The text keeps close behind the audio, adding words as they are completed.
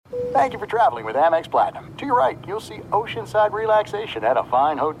Thank you for traveling with Amex Platinum. To your right, you'll see oceanside relaxation at a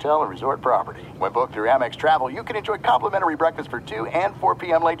fine hotel and resort property. When booked through Amex Travel, you can enjoy complimentary breakfast for 2 and 4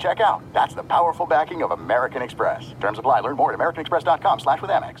 p.m. late checkout. That's the powerful backing of American Express. Terms apply. Learn more at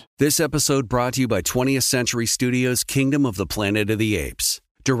americanexpress.com/withAmex. This episode brought to you by 20th Century Studios' Kingdom of the Planet of the Apes.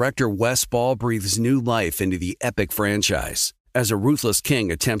 Director Wes Ball breathes new life into the epic franchise. As a ruthless king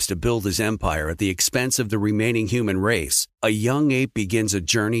attempts to build his empire at the expense of the remaining human race, a young ape begins a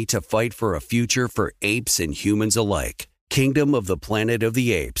journey to fight for a future for apes and humans alike. Kingdom of the Planet of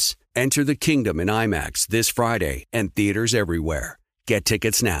the Apes. Enter the kingdom in IMAX this Friday and theaters everywhere. Get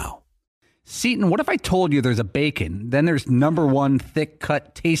tickets now. Seton, what if I told you there's a bacon, then there's number one thick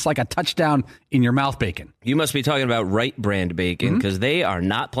cut, tastes like a touchdown in your mouth bacon? You must be talking about Wright brand bacon, because they are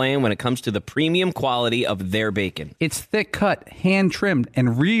not playing when it comes to the premium quality of their bacon. It's thick cut, hand trimmed,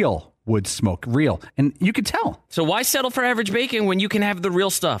 and real wood smoke. Real. And you can tell. So why settle for average bacon when you can have the real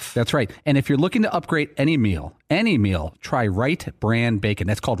stuff? That's right. And if you're looking to upgrade any meal, try Wright brand bacon.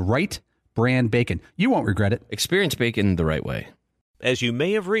 That's called Wright brand bacon. You won't regret it. Experience bacon the right way. As you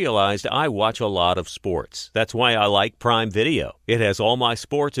may have realized, I watch a lot of sports. That's why I like Prime Video. It has all my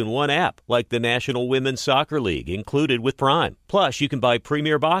sports in one app, like the National Women's Soccer League, included with Prime. Plus, you can buy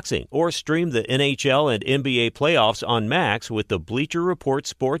Premier Boxing or stream the NHL and NBA playoffs on Max with the Bleacher Report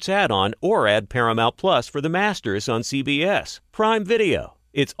Sports add-on, or add Paramount Plus for the Masters on CBS. Prime Video.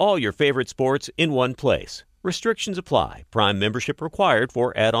 It's all your favorite sports in one place. Restrictions apply. Prime membership required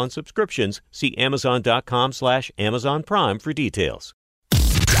for add-on subscriptions. See Amazon.com/Amazon Prime for details.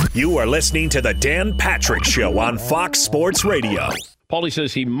 You are listening to the Dan Patrick Show on Fox Sports Radio. Paulie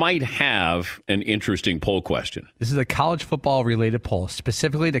says he might have an interesting poll question. This is a college football related poll,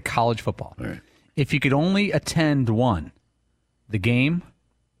 specifically to college football. All right. If you could only attend one, the game,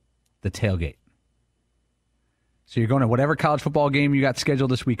 the tailgate. So you're going to whatever college football game you got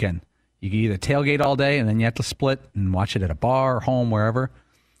scheduled this weekend. You can either tailgate all day and then you have to split and watch it at a bar or home, wherever,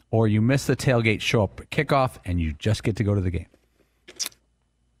 or you miss the tailgate, show up at kickoff, and you just get to go to the game.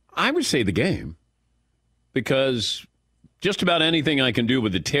 I would say the game, because just about anything I can do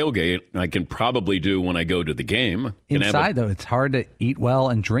with the tailgate, I can probably do when I go to the game. Inside, though, it's hard to eat well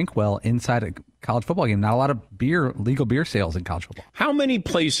and drink well inside a college football game. Not a lot of legal beer sales in college football. How many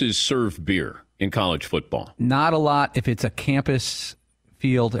places serve beer in college football? Not a lot if it's a campus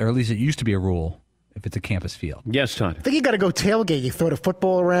field, or at least it used to be a rule if it's a campus field. Yes, Todd. I think you got to go tailgate. You throw the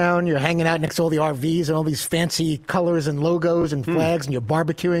football around, you're hanging out next to all the RVs and all these fancy colors and logos and flags, and you're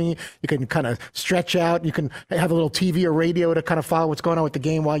barbecuing. You can kind of stretch out. You can have a little TV or radio to kind of follow what's going on with the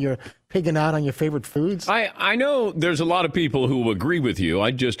game while you're pigging out on your favorite foods. I know there's a lot of people who will agree with you.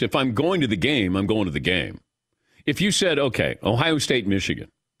 If I'm going to the game, I'm going to the game. If you said, okay, Ohio State,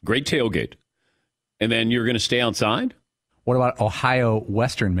 Michigan, great tailgate, and then you're going to stay outside? What about Ohio,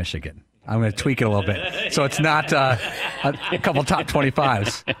 Western Michigan? I'm going to tweak it a little bit. So it's not a couple top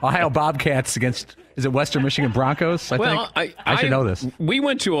 25s. Ohio Bobcats against, is it Western Michigan Broncos? I should know this. We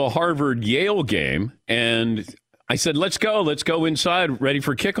went to a Harvard-Yale game, and I said, let's go inside, ready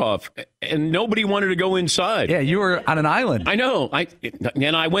for kickoff. And nobody wanted to go inside. Yeah, you were on an island. I know.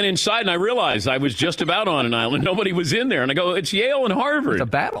 And I went inside, and I realized I was just about on an island. Nobody was in there. And I go, it's Yale and Harvard. It's a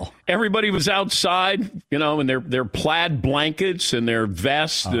battle. Everybody was outside, in their plaid blankets and their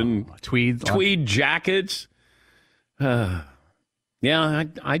vests and tweed jackets. Call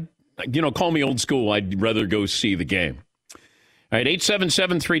me old school. I'd rather go see the game. All right,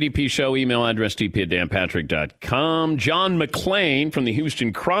 877-3DP Show, email address dp@danpatrick.com. John McClain from the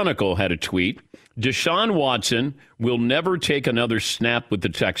Houston Chronicle had a tweet. Deshaun Watson will never take another snap with the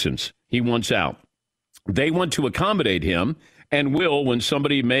Texans. He wants out. They want to accommodate him and will when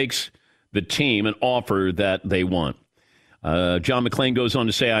somebody makes the team an offer that they want. John McClain goes on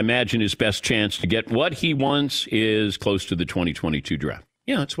to say, I imagine his best chance to get what he wants is close to the 2022 draft.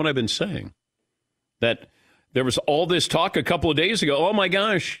 Yeah, that's what I've been saying. That there was all this talk a couple of days ago. Oh, my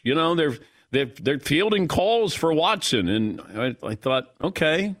gosh, they're fielding calls for Watson. And I thought,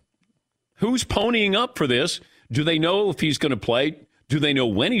 okay, who's ponying up for this? Do they know if he's going to play? Do they know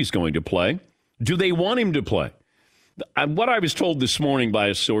when he's going to play? Do they want him to play? What I was told this morning by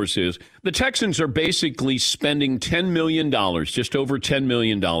a source is the Texans are basically spending $10 million, just over $10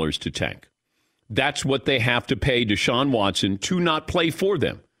 million to tank. That's what they have to pay Deshaun Watson to not play for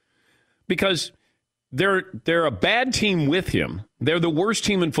them. Because they're a bad team with him. They're the worst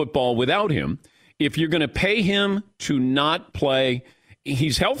team in football without him. If you're going to pay him to not play,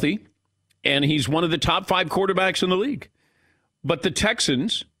 he's healthy, and he's one of the top 5 quarterbacks in the league. But the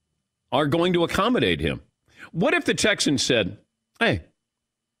Texans are going to accommodate him. What if the Texans said, hey,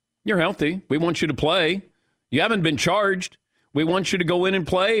 you're healthy. We want you to play. You haven't been charged. We want you to go in and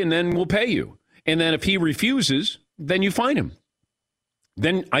play, and then we'll pay you. And then if he refuses, then you fine him.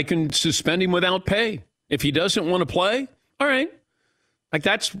 Then I can suspend him without pay. If he doesn't want to play, all right. Like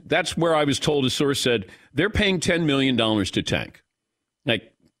that's where I was told, a source said, they're paying $10 million to Tank.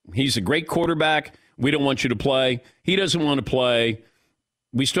 Like, he's a great quarterback. We don't want you to play. He doesn't want to play.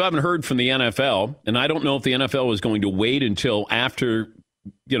 We still haven't heard from the NFL, and I don't know if the NFL is going to wait until after,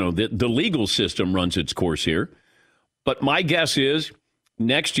 the legal system runs its course here. But my guess is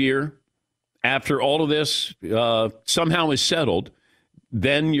next year, after all of this somehow is settled,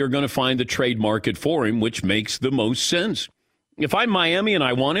 then you're going to find the trade market for him, which makes the most sense. If I'm Miami and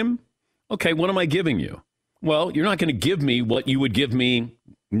I want him, okay, what am I giving you? Well, you're not going to give me what you would give me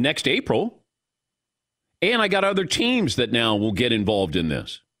next April. And I got other teams that now will get involved in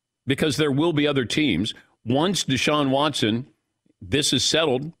this, because there will be other teams. Once Deshaun Watson, this is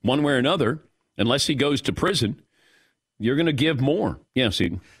settled one way or another, unless he goes to prison, you're going to give more. Yes,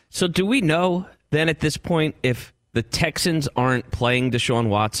 Eden. So do we know then at this point if the Texans aren't playing Deshaun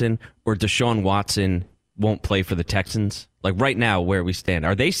Watson or Deshaun Watson won't play for the Texans? Like right now, where we stand,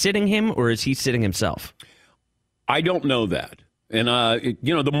 are they sitting him or is he sitting himself? I don't know that. And,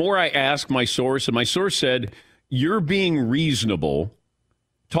 the more I ask my source, and my source said, you're being reasonable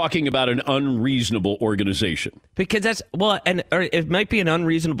talking about an unreasonable organization. Because or it might be an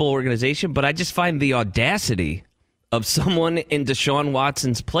unreasonable organization, but I just find the audacity of someone in Deshaun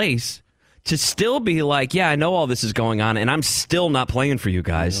Watson's place to still be like, yeah, I know all this is going on, and I'm still not playing for you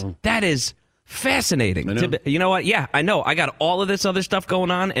guys. That is fascinating. You know what? Yeah, I know. I got all of this other stuff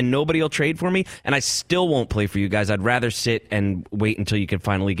going on, and nobody will trade for me, and I still won't play for you guys. I'd rather sit and wait until you can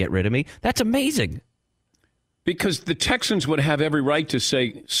finally get rid of me. That's amazing. Because the Texans would have every right to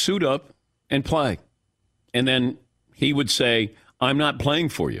say, suit up and play. And then he would say, I'm not playing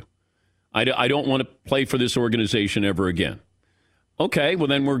for you. I don't want to play for this organization ever again. Okay, well,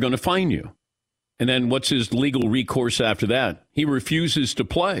 then we're going to fine you. And then what's his legal recourse after that? He refuses to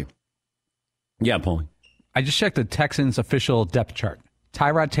play. Yeah, Paulie. I just checked the Texans' official depth chart.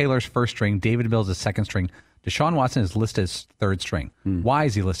 Tyrod Taylor's first string, David Mills is second string. Deshaun Watson is listed as third string. Why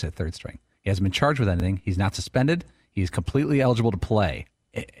is he listed at third string? He hasn't been charged with anything. He's not suspended. He's completely eligible to play.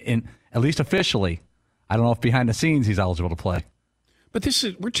 At least officially. I don't know if behind the scenes he's eligible to play. But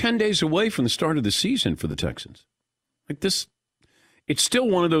we're 10 days away from the start of the season for the Texans. Like this, it's still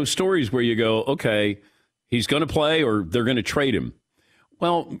one of those stories where you go, okay, he's going to play or they're going to trade him.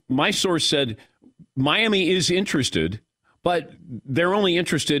 Well, my source said Miami is interested, but they're only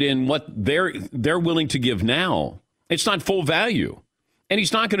interested in what they're willing to give now. It's not full value. And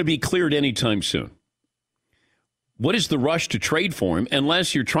he's not going to be cleared anytime soon. What is the rush to trade for him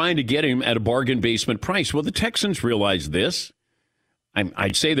unless you're trying to get him at a bargain basement price? Well, the Texans realize this.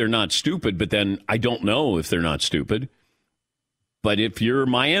 I'd say they're not stupid, but then I don't know if they're not stupid. But if you're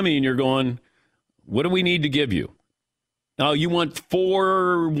Miami and you're going, what do we need to give you? Oh, you want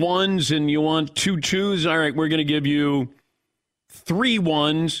 4 1s and you want 2 2s? All right, we're going to give you 3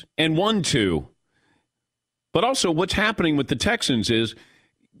 1s and 1 2. But also what's happening with the Texans is,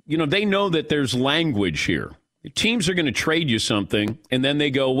 they know that there's language here. Teams are going to trade you something, and then they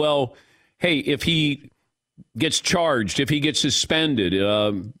go, well, hey, if he gets charged, if he gets suspended,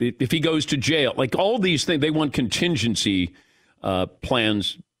 if he goes to jail, like all these things, they want contingency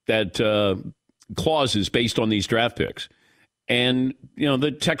plans, that clauses based on these draft picks. And,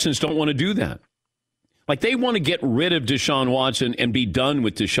 the Texans don't want to do that. Like, they want to get rid of Deshaun Watson and be done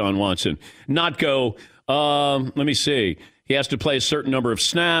with Deshaun Watson, not go, let me see. He has to play a certain number of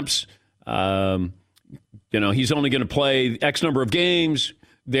snaps. He's only going to play X number of games.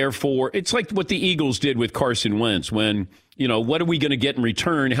 Therefore, it's like what the Eagles did with Carson Wentz when, what are we going to get in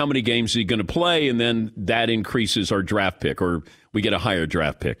return? How many games is he going to play? And then that increases our draft pick, or we get a higher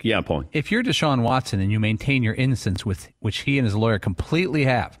draft pick. Yeah, Paul. If you're Deshaun Watson and you maintain your innocence, which he and his lawyer completely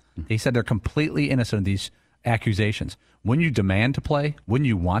have, they said they're completely innocent of these accusations. Wouldn't you demand to play? Wouldn't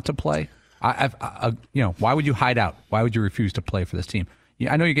you want to play? Why would you hide out? Why would you refuse to play for this team?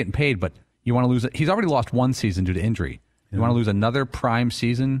 I know you're getting paid, but you want to lose it. He's already lost one season due to injury. You want to lose another prime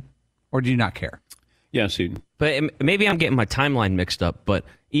season, or do you not care? Yes, Eden. But maybe I'm getting my timeline mixed up, but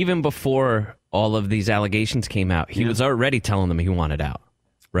even before all of these allegations came out, he was already telling them he wanted out,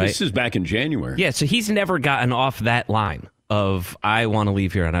 right? This is back in January. Yeah, so he's never gotten off that line of, I want to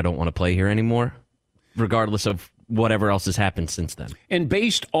leave here and I don't want to play here anymore, regardless of whatever else has happened since then. And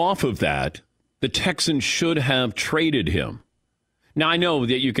based off of that, the Texans should have traded him. Now, I know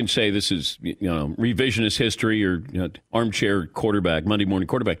that you can say this is, revisionist history or armchair quarterback, Monday morning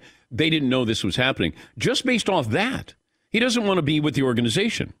quarterback. They didn't know this was happening. Just based off that, he doesn't want to be with the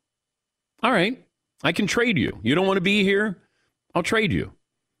organization. All right, I can trade you. You don't want to be here? I'll trade you.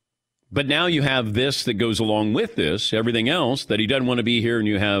 But now you have this that goes along with this, everything else, that he doesn't want to be here, and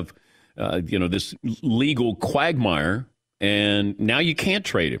you have, this legal quagmire, and now you can't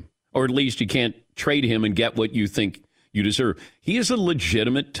trade him, or at least you can't trade him and get what you think you deserve. He is a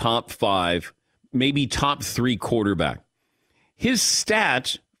legitimate top 5, maybe top 3 quarterback. His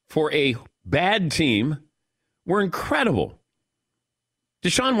stats for a bad team were incredible.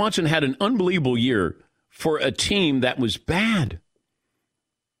 Deshaun Watson had an unbelievable year for a team that was bad.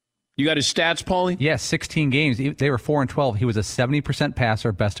 You got his stats, Paulie? Yes, 16 games. They were 4-12. He was a 70%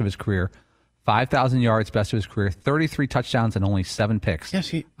 passer, best of his career. 5,000 yards, best of his career. 33 touchdowns and only 7 picks.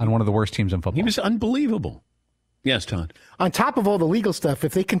 Yes, on one of the worst teams in football. He was unbelievable. Yes, Todd. On top of all the legal stuff,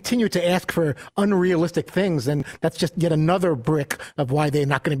 if they continue to ask for unrealistic things, then that's just yet another brick of why they're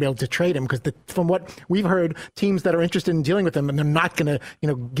not going to be able to trade him. Because from what we've heard, teams that are interested in dealing with him, and they're not going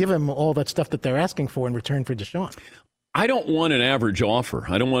to, give him all that stuff that they're asking for in return for Deshaun. I don't want an average offer.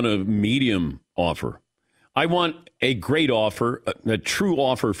 I don't want a medium offer. I want a great offer, a true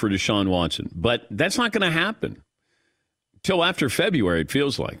offer for Deshaun Watson. But that's not going to happen till after February, it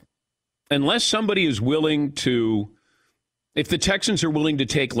feels like. Unless somebody is willing to, if the Texans are willing to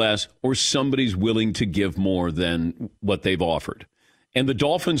take less, or somebody's willing to give more than what they've offered. And the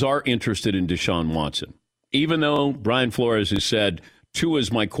Dolphins are interested in Deshaun Watson, even though Brian Flores has said, Tua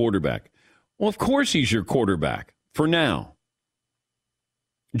is my quarterback. Well, of course he's your quarterback for now.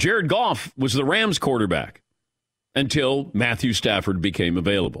 Jared Goff was the Rams quarterback until Matthew Stafford became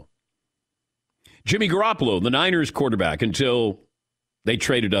available. Jimmy Garoppolo, the Niners quarterback, until they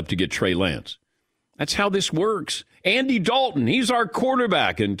traded up to get Trey Lance. That's how this works. Andy Dalton, he's our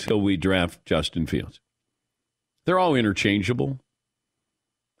quarterback until we draft Justin Fields. They're all interchangeable.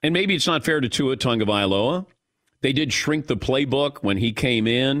 And maybe it's not fair to Tua Tagovailoa. They did shrink the playbook when he came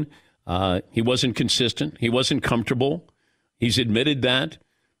in. He wasn't consistent. He wasn't comfortable. He's admitted that.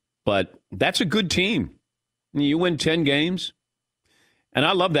 But that's a good team. You win 10 games. And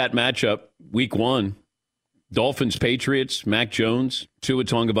I love that matchup, week 1. Dolphins, Patriots, Mac Jones, Tua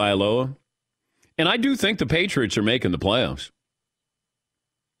Tagovailoa. And I do think the Patriots are making the playoffs.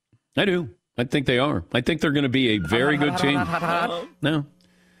 I do. I think they are. I think they're going to be a very good team. No.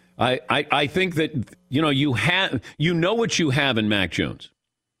 I think that, you know what you have in Mac Jones.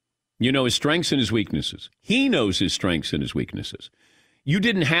 You know his strengths and his weaknesses. He knows his strengths and his weaknesses. You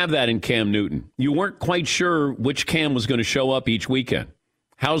didn't have that in Cam Newton. You weren't quite sure which Cam was going to show up each weekend.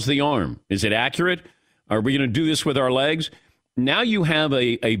 How's the arm? Is it accurate? Are we going to do this with our legs? Now you have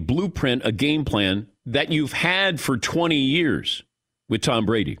a blueprint, a game plan that you've had for 20 years with Tom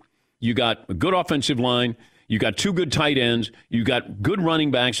Brady. You got a good offensive line. You got 2 good tight ends. You got good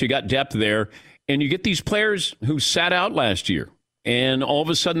running backs. You got depth there. And you get these players who sat out last year. And all of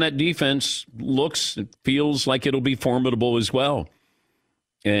a sudden that defense feels like it'll be formidable as well.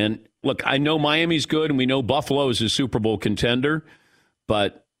 And look, I know Miami's good, and we know Buffalo is a Super Bowl contender,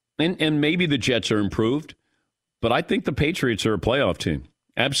 but and maybe the Jets are improved, but I think the Patriots are a playoff team.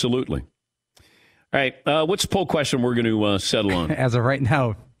 Absolutely. All right, what's the poll question we're going to settle on? As of right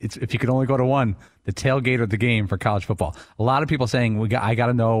now, it's if you could only go to one, the tailgate of the game for college football. A lot of people saying I got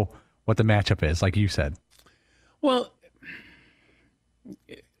to know what the matchup is, like you said. Well,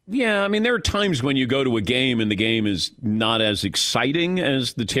 yeah, I mean, there are times when you go to a game and the game is not as exciting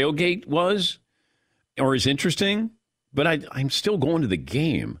as the tailgate was or as interesting, but I'm still going to the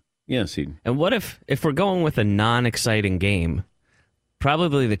game. Yes, Eden. And what if we're going with a non-exciting game,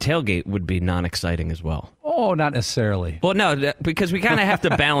 probably the tailgate would be non-exciting as well. Oh, not necessarily. Well, no, because we kind of have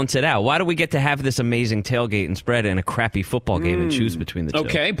to balance it out. Why do we get to have this amazing tailgate and spread and a crappy football game and choose between the two?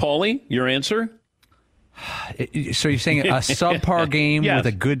 Okay, Paulie, your answer? So you're saying a subpar game Yes.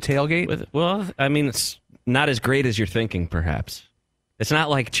 with a good tailgate? Well, I mean, it's not as great as you're thinking, perhaps. It's not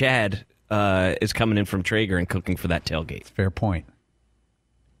like Chad is coming in from Traeger and cooking for that tailgate. Fair point.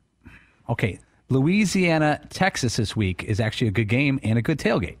 Okay, Louisiana, Texas this week is actually a good game and a good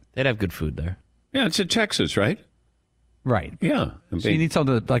tailgate. They'd have good food there. Yeah, it's in Texas, right? Right. Yeah. So you need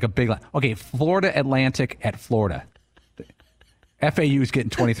something like a big line. Okay, Florida Atlantic at Florida. FAU's getting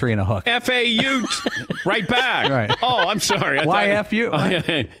 23 and a hook. FAU, right back. Right. Oh, I'm sorry. Why FU?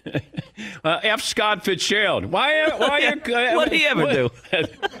 F. Scott Fitzgerald. Why What did he ever do?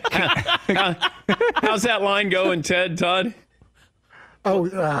 How's that line going, Todd?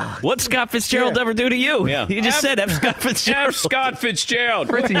 What's Scott Fitzgerald ever do to you? Yeah. You just said F. Scott Fitzgerald. F. Scott Fitzgerald.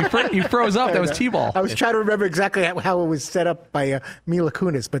 Fritzy, you froze up. That was T-ball. I was trying to remember exactly how it was set up by Mila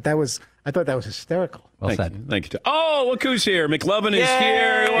Kunis, but I thought that was hysterical. Well said. Thank you. Oh, look who's here. McLovin is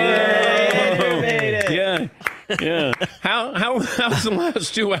here. Yay, made it. Yeah. Yeah. How's the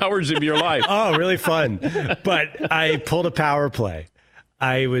last 2 hours of your life? Oh, really fun. But I pulled a power play.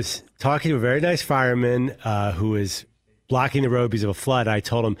 I was talking to a very nice fireman who was blocking the road because of a flood. I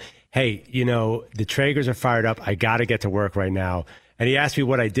told him, hey, the Traegers are fired up. I got to get to work right now. And he asked me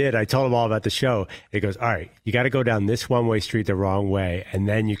what I did. I told him all about the show. He goes, all right, you got to go down this one-way street the wrong way, and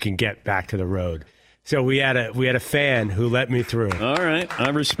then you can get back to the road. So we had a fan who let me through. All right. I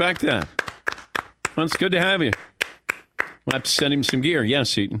respect that. Well, it's good to have you. We'll have to send him some gear.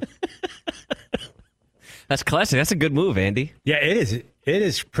 Yes, Eaton. That's classic. That's a good move, Andy. Yeah, it is. It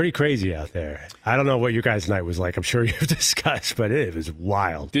is pretty crazy out there. I don't know what your guys' night was like. I'm sure you've discussed, but it was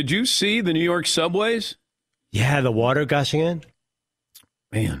wild. Did you see the New York subways? Yeah, the water gushing in.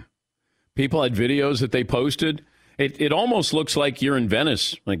 Man, people had videos that they posted. It almost looks like you're in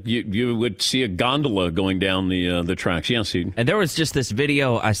Venice. Like you would see a gondola going down the tracks. Yeah, see. And there was just this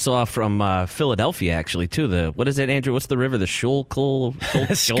video I saw from Philadelphia, actually, too. What is it, Andrew? What's the river? The Schuylkill?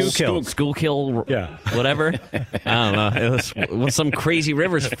 Schuylkill? Yeah. Whatever. I don't know. It was some crazy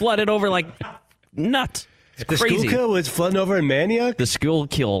rivers flooded over like nuts. It's the crazy. Schuylkill was flooding over in Manioc? The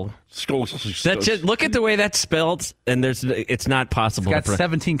Schuylkill. That's just, look at the way that's spelled, and it's not possible. It's got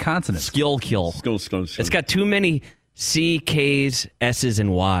 17 consonants. Schuylkill. It's got too many C, K's, S's,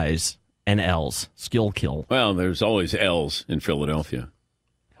 and Y's, and L's. Schuylkill. Well, there's always L's in Philadelphia.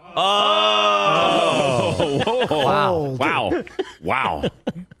 Oh! Wow.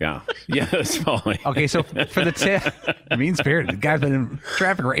 Yeah. Yes, Paulie. Okay, so for the mean-spirited, the guy's been in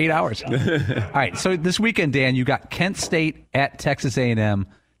traffic for 8 hours. All right, so this weekend, Dan, you got Kent State at Texas A&M.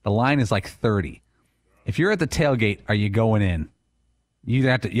 The line is like 30. If you're at the tailgate, are you going in? You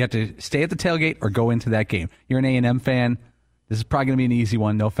have to stay at the tailgate or go into that game. You're an A&M fan. This is probably going to be an easy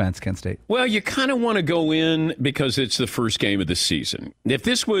one. No offense, Kent State. Well, you kind of want to go in because it's the first game of the season. If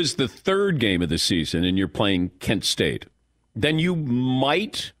this was the third game of the season and you're playing Kent State, then you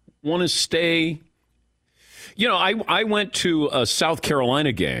might want to stay. I went to a South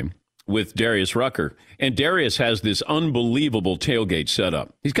Carolina game with Darius Rucker, and Darius has this unbelievable tailgate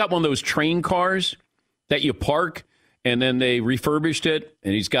setup. He's got one of those train cars that you park, and then they refurbished it,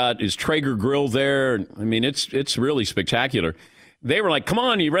 and he's got his Traeger grill there. I mean, it's really spectacular. They were like, come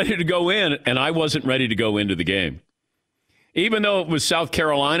on, you ready to go in? And I wasn't ready to go into the game. Even though it was South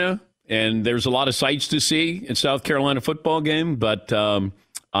Carolina, and there's a lot of sights to see in South Carolina football game, but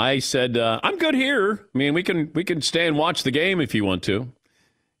I said, I'm good here. I mean, we can stay and watch the game if you want to.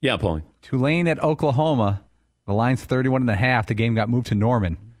 Yeah, Paulie. Tulane at Oklahoma. The line's 31.5. The game got moved to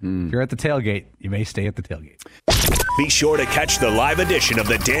Norman. If you're at the tailgate, you may stay at the tailgate. Be sure to catch the live edition of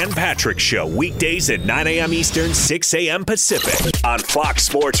the Dan Patrick Show weekdays at 9 a.m. Eastern, 6 a.m. Pacific on Fox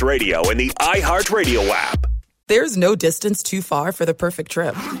Sports Radio and the iHeartRadio app. There's no distance too far for the perfect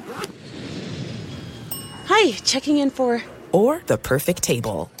trip. Hi, checking in for... Or the perfect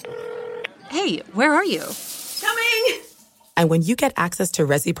table. Hey, where are you? Coming! And when you get access to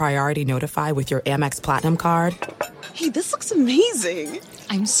Resi Priority Notify with your Amex Platinum card... Hey, this looks amazing.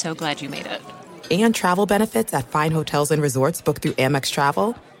 I'm so glad you made it. And travel benefits at fine hotels and resorts booked through Amex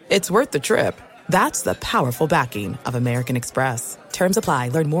Travel, it's worth the trip. That's the powerful backing of American Express. Terms apply.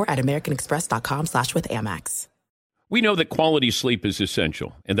 Learn more at americanexpress.com/withAmex. We know that quality sleep is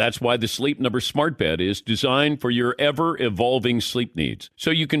essential, and that's why the Sleep Number Smart Bed is designed for your ever-evolving sleep needs, so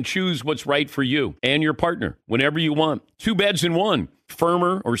you can choose what's right for you and your partner whenever you want. 2 beds in one,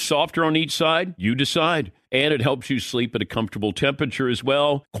 firmer or softer on each side, you decide. And it helps you sleep at a comfortable temperature as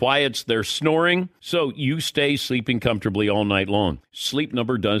well, quiets their snoring, so you stay sleeping comfortably all night long. Sleep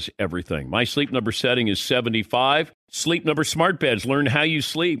Number does everything. My Sleep Number setting is 75. Sleep Number Smart Beds learn how you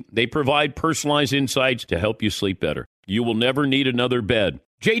sleep. They provide personalized insights to help you sleep better. You will never need another bed.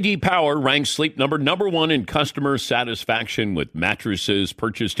 J.D. Power ranks Sleep Number #1 in customer satisfaction with mattresses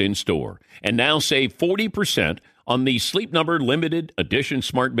purchased in-store. And now save 40% on the Sleep Number Limited Edition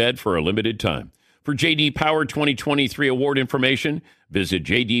Smart Bed for a limited time. For J.D. Power 2023 award information, visit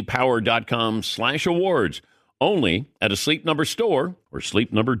jdpower.com/awards. Only at a Sleep Number store or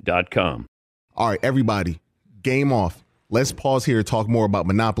sleepnumber.com. All right, everybody, game off. Let's pause here to talk more about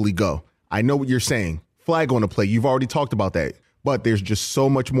Monopoly Go. I know what you're saying. Flag on the play. You've already talked about that. But there's just so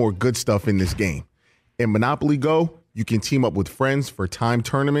much more good stuff in this game. In Monopoly Go, you can team up with friends for time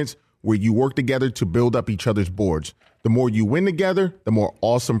tournaments where you work together to build up each other's boards. The more you win together, the more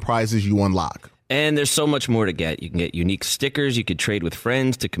awesome prizes you unlock. And there's so much more to get. You can get unique stickers. You could trade with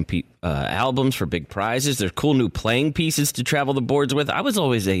friends to compete albums for big prizes. There's cool new playing pieces to travel the boards with. I was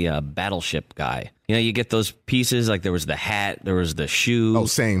always a battleship guy. You know, you get those pieces, like there was the hat, there was the shoe. Oh,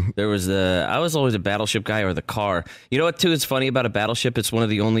 same. I was always a Battleship guy, or the car. You know what, too, is funny about a Battleship? It's one of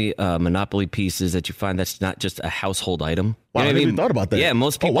the only Monopoly pieces that you find that's not just a household item. Wow, You know I what never even thought about that. Yeah,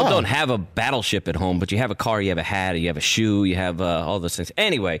 most people wow. don't have a Battleship at home, but you have a car, you have a hat, you have a shoe, you have all those things.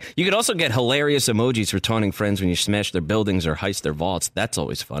 Anyway, you could also get hilarious emojis for taunting friends when you smash their buildings or heist their vaults. That's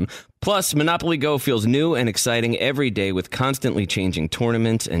always fun. Plus, Monopoly Go feels new and exciting every day with constantly changing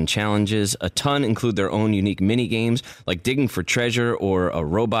tournaments and challenges. A ton include their own unique mini games like digging for treasure or a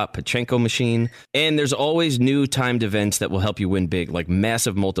robot Pachinko machine. And there's always new timed events that will help you win big, like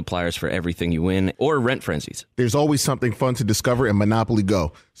massive multipliers for everything you win or rent frenzies. There's always something fun to discover in Monopoly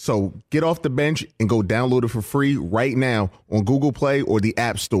Go. So get off the bench and go download it for free right now on Google Play or the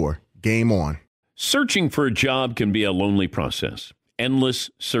App Store. Game on. Searching for a job can be a lonely process. Endless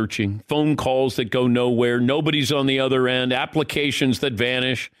searching, phone calls that go nowhere, nobody's on the other end, applications that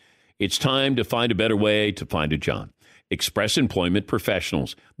vanish. It's time to find a better way to find a job. Express Employment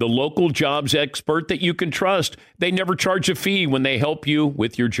Professionals, the local jobs expert that you can trust. They never charge a fee when they help you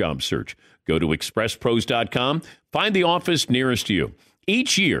with your job search. Go to expresspros.com, find the office nearest you.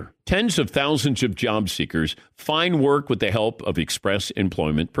 Each year, tens of thousands of job seekers find work with the help of Express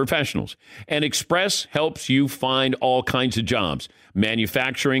Employment Professionals. And Express helps you find all kinds of jobs,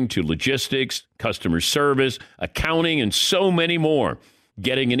 manufacturing to logistics, customer service, accounting, and so many more.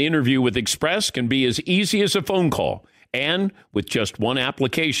 Getting an interview with Express can be as easy as a phone call. And with just one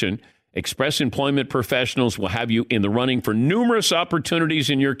application, Express Employment Professionals will have you in the running for numerous opportunities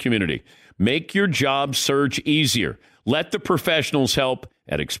in your community. Make your job search easier. Let the professionals help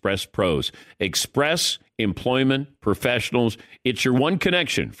at Express Pros. Express Employment Professionals. It's your one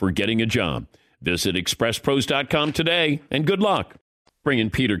connection for getting a job. Visit expresspros.com today, and good luck. Bring in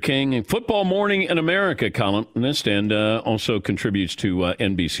Peter King, a Football Morning in America columnist, and also contributes to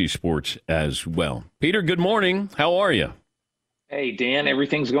NBC Sports as well. Peter, good morning. How are you? Hey, Dan,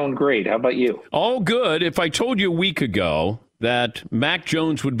 everything's going great. How about you? All good. If I told you a week ago that Mac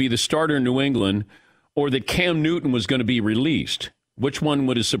Jones would be the starter in New England or that Cam Newton was going to be released, which one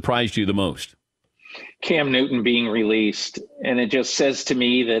would have surprised you the most? Cam Newton being released. And it just says to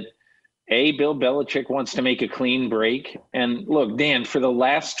me that, A, Bill Belichick wants to make a clean break. And look, Dan, for the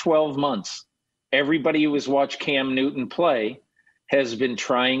last 12 months, everybody who has watched Cam Newton play has been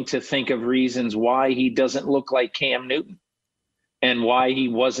trying to think of reasons why he doesn't look like Cam Newton and why he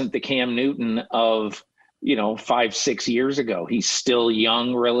wasn't the Cam Newton of, 5-6 years ago. He's still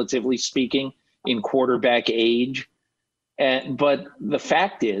young, relatively speaking, in quarterback age. But the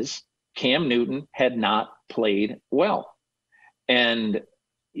fact is, Cam Newton had not played well. And,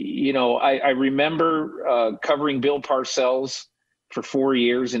 I remember covering Bill Parcells for 4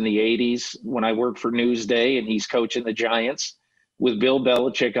 years in the 80s when I worked for Newsday, and he's coaching the Giants with Bill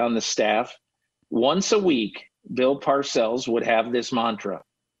Belichick on the staff. Once a week, Bill Parcells would have this mantra,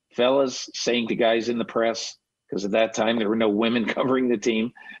 fellas, saying to guys in the press, because at that time there were no women covering the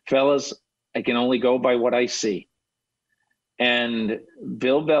team, fellas, I can only go by what I see. And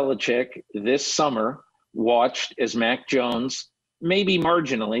Bill Belichick this summer watched as Mac Jones, maybe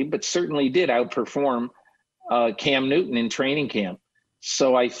marginally, but certainly did outperform Cam Newton in training camp.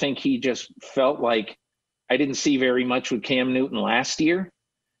 So I think he just felt like I didn't see very much with Cam Newton last year.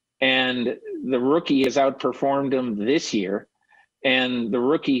 And the rookie has outperformed him this year. And the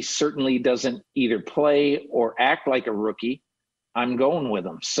rookie certainly doesn't either play or act like a rookie. I'm going with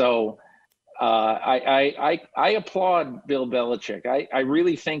him. So I applaud Bill Belichick. I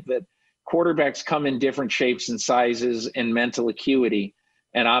really think that quarterbacks come in different shapes and sizes and mental acuity.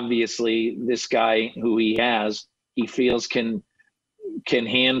 And obviously this guy who he has, he feels can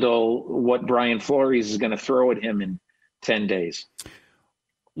handle what Brian Flores is going to throw at him in 10 days.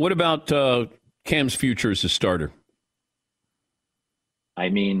 What about Cam's future as a starter? I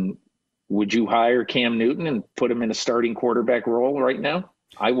mean, would you hire Cam Newton and put him in a starting quarterback role right now?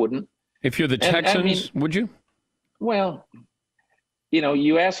 I wouldn't. If you're the Texans, would you? Well,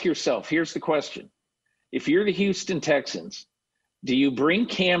 you ask yourself, here's the question. If you're the Houston Texans, do you bring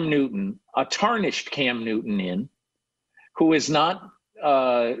Cam Newton, a tarnished Cam Newton in, who has not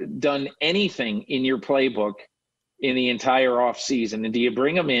done anything in your playbook in the entire offseason? And do you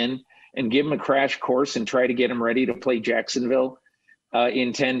bring him in and give him a crash course and try to get him ready to play Jacksonville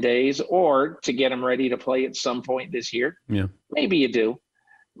in 10 days, or to get him ready to play at some point this year? Yeah. Maybe you do.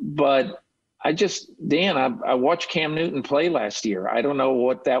 But Dan, I watched Cam Newton play last year. I don't know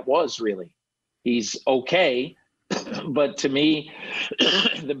what that was really. He's okay. But to me,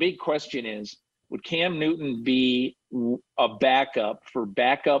 the big question is, would Cam Newton be a backup for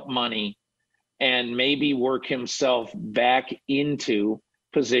backup money and maybe work himself back into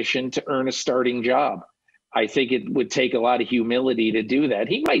position to earn a starting job. I think it would take a lot of humility to do that.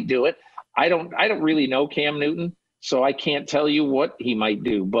 He might do it. I don't really know Cam Newton, so I can't tell you what he might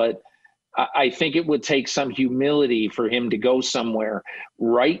do, but I think it would take some humility for him to go somewhere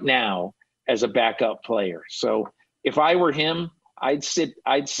right now as a backup player. So if I were him, I'd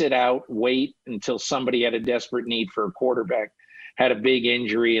sit out, wait until somebody had a desperate need for a quarterback, had a big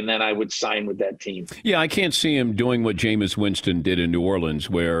injury, and then I would sign with that team. Yeah, I can't see him doing what Jameis Winston did in New Orleans,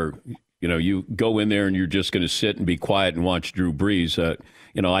 where you go in there and you're just going to sit and be quiet and watch Drew Brees.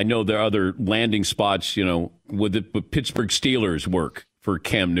 I know there are other landing spots. Would the Pittsburgh Steelers work for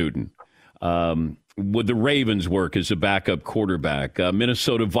Cam Newton? Would the Ravens work as a backup quarterback?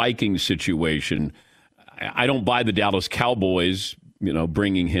 Minnesota Vikings situation. I don't buy the Dallas Cowboys,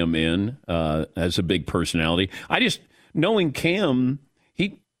 bringing him in as a big personality. I just, knowing Cam,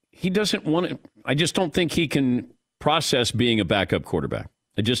 he doesn't want to. I just don't think he can process being a backup quarterback.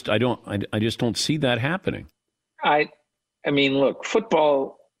 I just don't see that happening. I mean, look,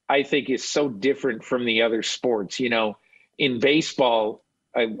 football, I think, is so different from the other sports. In baseball,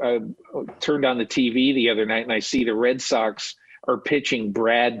 I turned on the TV the other night and I see the Red Sox are pitching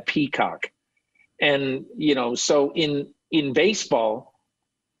Brad Peacock. And, so in baseball,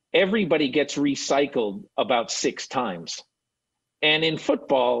 everybody gets recycled about 6 times. And in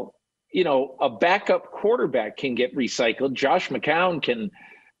football, a backup quarterback can get recycled. Josh McCown can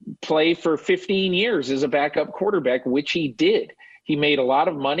play for 15 years as a backup quarterback, which he did. He made a lot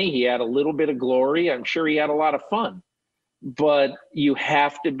of money. He had a little bit of glory. I'm sure he had a lot of fun. But you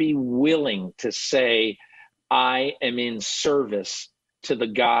have to be willing to say, I am in service to the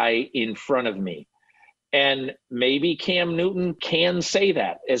guy in front of me. And maybe Cam Newton can say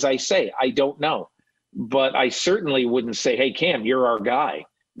that. As I say, I don't know. But I certainly wouldn't say, hey, Cam, you're our guy.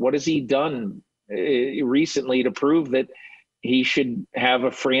 What has he done recently to prove that he should have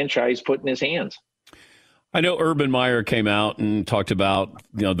a franchise put in his hands? I know Urban Meyer came out and talked about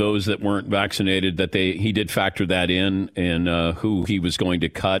those that weren't vaccinated, that he did factor that in who he was going to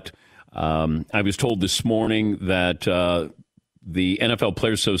cut. I was told this morning that the NFL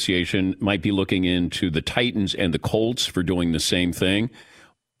Players Association might be looking into the Titans and the Colts for doing the same thing.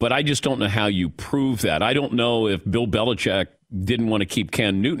 But I just don't know how you prove that. I don't know if Bill Belichick didn't want to keep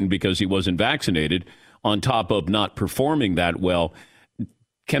Cam Newton because he wasn't vaccinated, on top of not performing that well.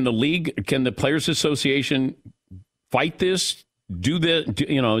 Can the Players Association fight this?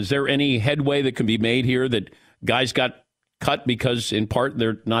 Is there any headway that can be made here that guys got cut because in part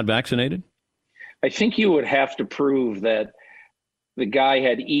they're not vaccinated? I think you would have to prove that the guy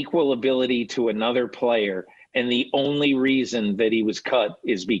had equal ability to another player, and the only reason that he was cut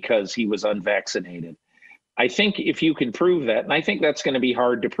is because he was unvaccinated. I think if you can prove that, and I think that's going to be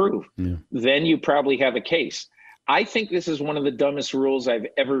hard to prove, then you probably have a case. I think this is one of the dumbest rules I've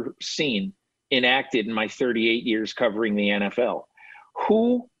ever seen enacted in my 38 years covering the NFL.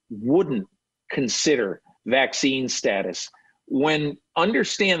 Who wouldn't consider vaccine status when,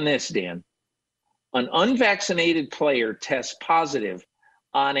 understand this, Dan, an unvaccinated player tests positive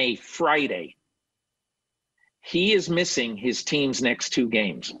on a Friday, he is missing his team's next 2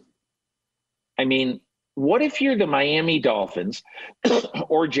 games. I mean, what if you're the Miami Dolphins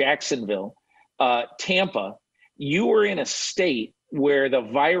or Jacksonville, Tampa? You are in a state where the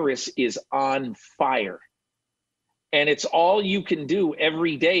virus is on fire, and it's all you can do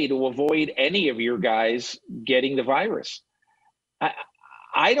every day to avoid any of your guys getting the virus.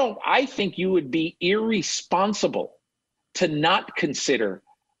 I think you would be irresponsible to not consider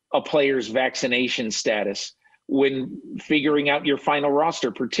a player's vaccination status when figuring out your final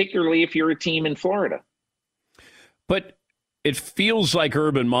roster, particularly if you're a team in Florida. But it feels like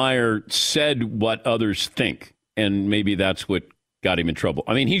Urban Meyer said what others think, and maybe that's what got him in trouble.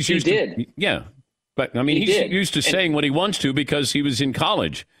 I mean, he's used to, yeah. But I mean, he's used to saying what he wants to because he was in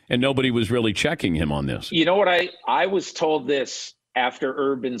college and nobody was really checking him on this. You know what? I was told this after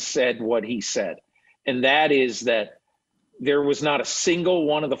Urban said what he said, and that is that there was not a single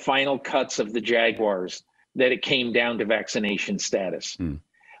one of the final cuts of the Jaguars that it came down to vaccination status.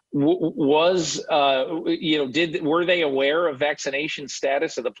 Were they aware of vaccination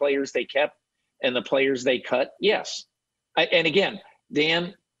status of the players they kept and the players they cut? Yes. And again,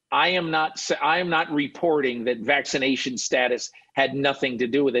 Dan, I am not reporting that vaccination status had nothing to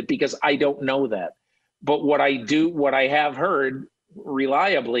do with it because I don't know that. But what I have heard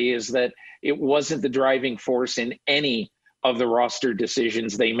reliably is that it wasn't the driving force in any of the roster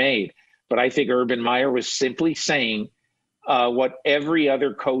decisions they made. But I think Urban Meyer was simply saying what every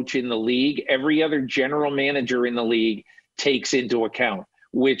other coach in the league, every other general manager in the league takes into account,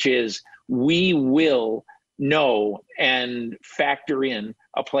 which is we will know and factor in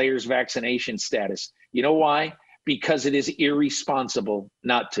a player's vaccination status. You know why? Because it is irresponsible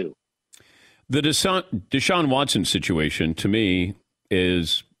not to. The Deshaun Watson situation, to me,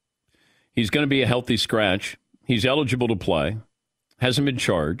 is he's going to be a healthy scratch. He's eligible to play, hasn't been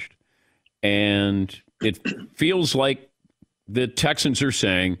charged, and it feels like the Texans are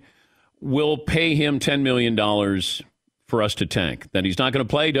saying, we'll pay him $10 million for us to tank. That he's not going to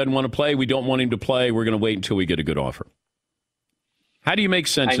play, doesn't want to play, we don't want him to play, we're going to wait until we get a good offer. How do you make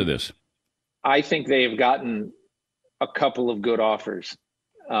sense of this? I think they have gotten a couple of good offers,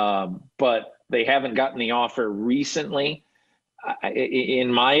 but they haven't gotten the offer recently.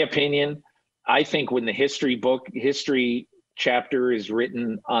 In my opinion, I think when the history chapter is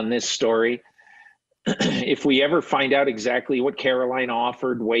written on this story, if we ever find out exactly what Carolina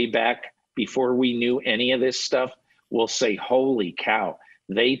offered way back before we knew any of this stuff, we'll say, holy cow,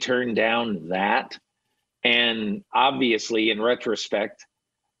 they turned down that. And obviously, in retrospect,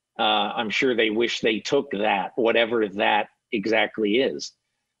 I'm sure they wish they took that, whatever that exactly is.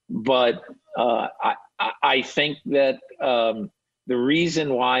 But I think that the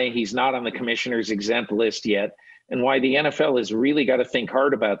reason why he's not on the commissioner's exempt list yet, and why the NFL has really got to think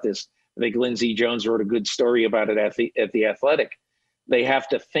hard about this, I think Lindsey Jones wrote a good story about it at the Athletic. They have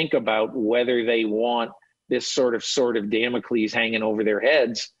to think about whether they want this sort of Damocles hanging over their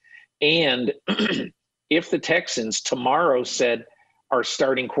heads. And if the Texans tomorrow said our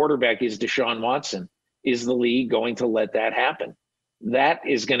starting quarterback is Deshaun Watson, is the league going to let that happen? That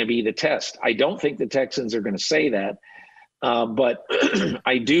is going to be the test. I don't think the Texans are going to say that, but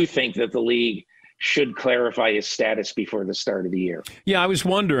I do think that the league should clarify his status before the start of the year. Yeah, I was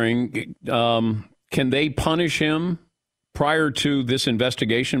wondering, can they punish him prior to this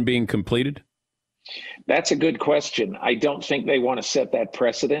investigation being completed? That's a good question. I don't think they want to set that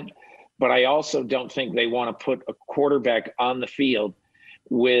precedent, but I also don't think they want to put a quarterback on the field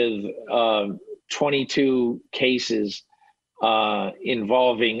with 22 cases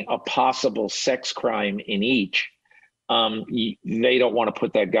involving a possible sex crime in each. They don't want to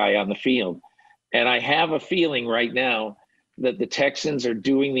put that guy on the field. And I have a feeling right now that the Texans are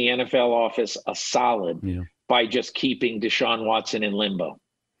doing the NFL office a solid by just keeping Deshaun Watson in limbo.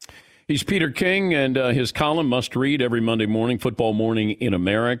 He's Peter King, and his column must read every Monday morning, Football Morning in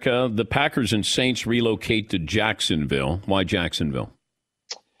America. The Packers and Saints relocate to Jacksonville. Why Jacksonville?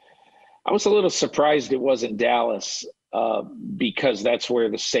 I was a little surprised it wasn't Dallas because that's where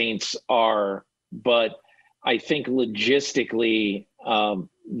the Saints are. But I think logistically,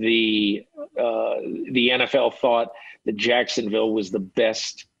 the NFL thought that Jacksonville was the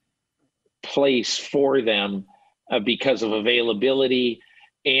best place for them because of availability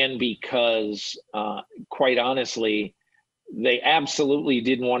and because, quite honestly, they absolutely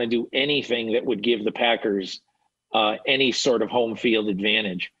didn't want to do anything that would give the Packers any sort of home field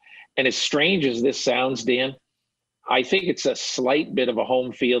advantage. And as strange as this sounds, Dan, I think it's a slight bit of a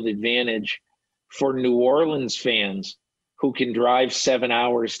home field advantage for New Orleans fans who can drive 7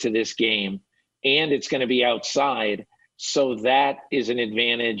 hours to this game, and it's going to be outside. So that is an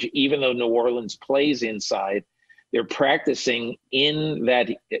advantage. Even though New Orleans plays inside, they're practicing in that,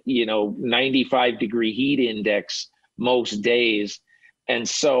 95-degree heat index most days. And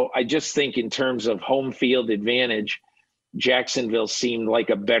so I just think in terms of home field advantage, Jacksonville seemed like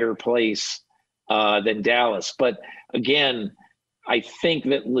a better place than Dallas. But again, I think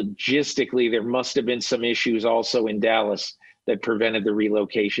that logistically there must have been some issues also in Dallas that prevented the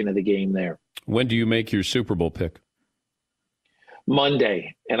relocation of the game there. When do you make your Super Bowl pick?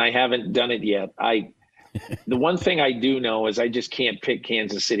 Monday, and I haven't done it yet. The one thing I do know is I just can't pick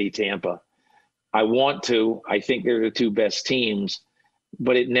Kansas City, Tampa. I want to. I think they're the two best teams,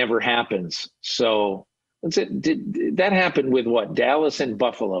 but it never happens. So that happened with what? Dallas and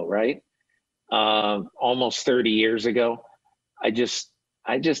Buffalo, right? Almost 30 years ago. It's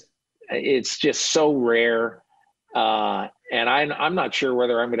just so rare. And I'm not sure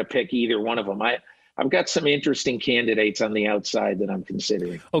whether I'm going to pick either one of them. I've got some interesting candidates on the outside that I'm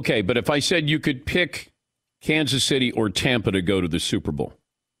considering. Okay, but if I said you could pick Kansas City or Tampa to go to the Super Bowl,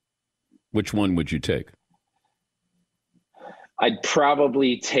 which one would you take? I'd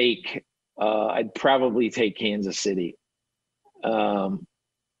probably take Kansas City.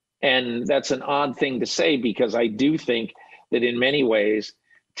 And that's an odd thing to say because I do think that in many ways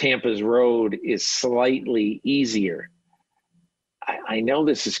Tampa's road is slightly easier. I know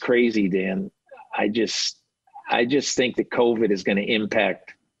this is crazy, Dan. I just think that COVID is going to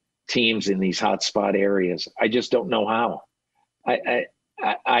impact teams in these hotspot areas. I just don't know how.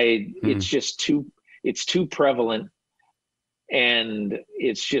 It's just too prevalent, and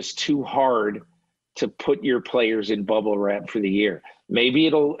it's just too hard to put your players in bubble wrap for the year. Maybe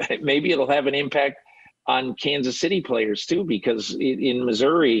it'll have an impact on Kansas City players too, because in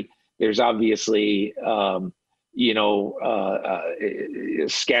Missouri, there's obviously,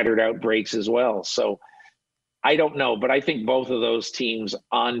 scattered outbreaks as well. So I don't know, but I think both of those teams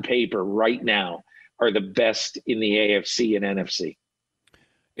on paper right now are the best in the AFC and NFC.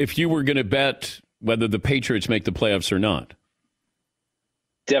 If you were going to bet whether the Patriots make the playoffs or not?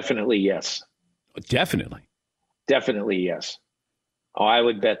 Definitely yes. Definitely? Definitely yes. Oh, I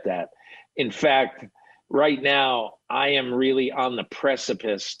would bet that. In fact, right now, I am really on the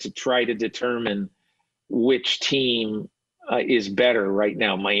precipice to try to determine which team is better right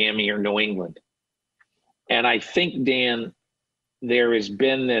now, Miami or New England. And I think, Dan, there has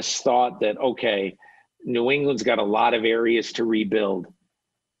been this thought that, okay, New England's got a lot of areas to rebuild.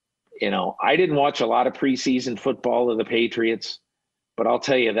 I didn't watch a lot of preseason football of the Patriots, but I'll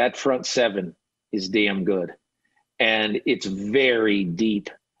tell you that front seven is damn good. And it's very deep.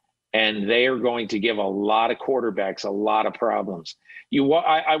 And they are going to give a lot of quarterbacks a lot of problems.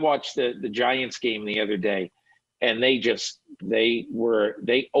 I watched the Giants game the other day, and they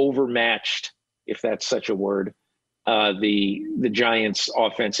overmatched, if that's such a word, the Giants'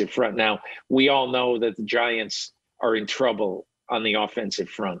 offensive front. Now, we all know that the Giants are in trouble on the offensive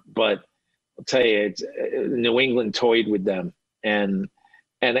front, but I'll tell you, New England toyed with them, and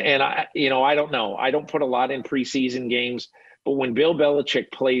I don't know. I don't put a lot in preseason games, but when Bill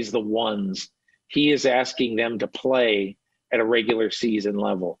Belichick plays the ones, he is asking them to play at a regular season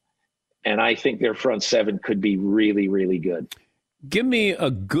level, and I think their front seven could be really, really good. Give me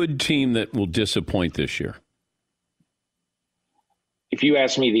a good team that will disappoint this year. If you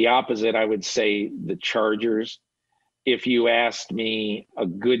ask me the opposite, I would say the Chargers. If you asked me a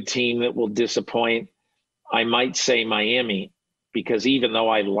good team that will disappoint, I might say Miami, because even though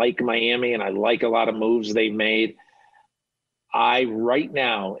I like Miami and I like a lot of moves they've made, right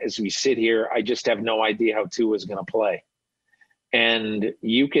now, as we sit here, I just have no idea how Tua is going to play. And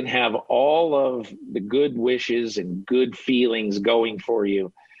you can have all of the good wishes and good feelings going for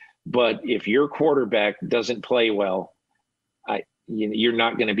you, but if your quarterback doesn't play well, you're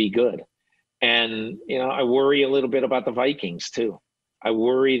not going to be good. And, I worry a little bit about the Vikings too. I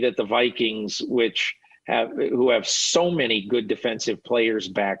worry that the Vikings, who have so many good defensive players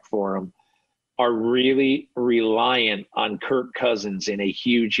back for them, are really reliant on Kirk Cousins in a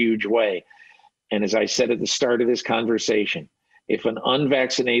huge, huge way. And as I said at the start of this conversation, if an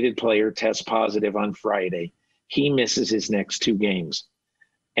unvaccinated player tests positive on Friday, he misses his next two games.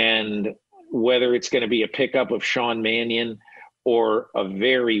 And whether it's going to be a pickup of Sean Mannion or a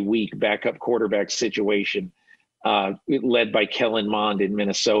very weak backup quarterback situation led by Kellen Mond in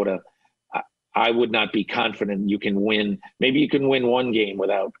Minnesota, I would not be confident you can win. Maybe you can win one game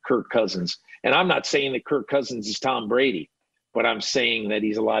without Kirk Cousins. And I'm not saying that Kirk Cousins is Tom Brady, but I'm saying that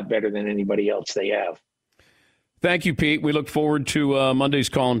he's a lot better than anybody else they have. Thank you, Pete. We look forward to Monday's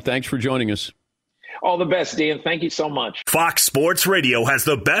call, and thanks for joining us. All the best, Dan. Thank you so much. Fox Sports Radio has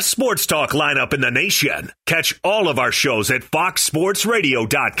the best sports talk lineup in the nation. Catch all of our shows at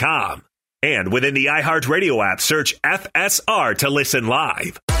foxsportsradio.com. And within the iHeartRadio app, search FSR to listen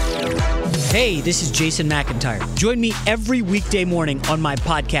live. Hey, this is Jason McIntyre. Join me every weekday morning on my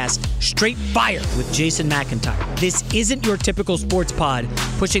podcast, Straight Fire with Jason McIntyre. This isn't your typical sports pod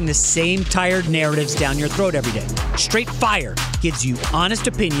pushing the same tired narratives down your throat every day. Straight Fire gives you honest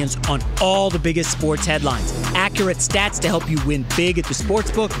opinions on all the biggest sports headlines, accurate stats to help you win big at the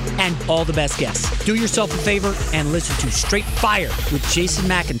sportsbook, and all the best guests. Do yourself a favor and listen to Straight Fire with Jason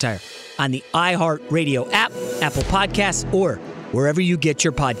McIntyre on the iHeartRadio app, Apple Podcasts, or wherever you get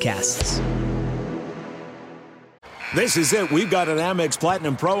your podcasts. This is it. We've got an Amex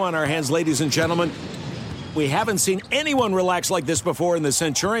Platinum Pro on our hands, ladies and gentlemen. We haven't seen anyone relax like this before in the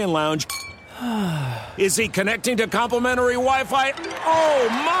Centurion Lounge. Is he connecting to complimentary Wi-Fi? Oh,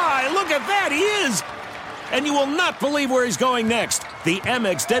 my. Look at that. He is. And you will not believe where he's going next. The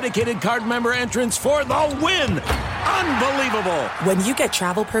Amex dedicated card member entrance for the win. Unbelievable. When you get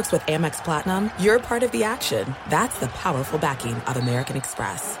travel perks with Amex Platinum, you're part of the action. That's the powerful backing of American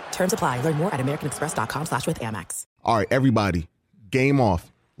Express. Terms apply. Learn more at americanexpress.com/withAmex. All right, everybody, game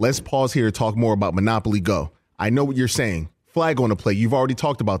off. Let's pause here to talk more about Monopoly Go. I know what you're saying. Flag on the play. You've already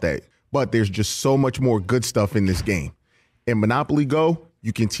talked about that. But there's just so much more good stuff in this game. In Monopoly Go,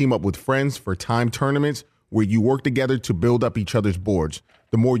 you can team up with friends for timed tournaments where you work together to build up each other's boards.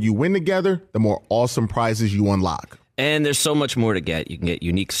 The more you win together, the more awesome prizes you unlock. And there's so much more to get. You can get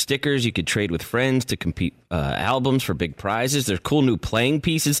unique stickers. You could trade with friends to compete albums for big prizes. There's cool new playing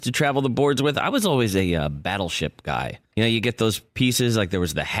pieces to travel the boards with. I was always a battleship guy. You know, you get those pieces, like there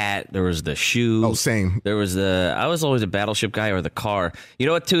was the hat, there was the shoe. Oh, same. There was I was always a Battleship guy, or the car. You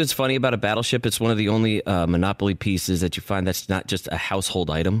know what, too, is funny about a Battleship? It's one of the only Monopoly pieces that you find that's not just a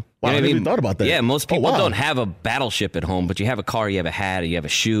household item. Wow, You know I what never even thought about that. Yeah, most people wow. don't have a Battleship at home, but you have a car, you have a hat, you have a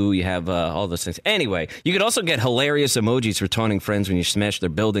shoe, you have all those things. Anyway, you could also get hilarious emojis for taunting friends when you smash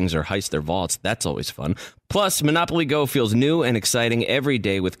their buildings or heist their vaults. That's always fun. Plus, Monopoly Go feels new and exciting every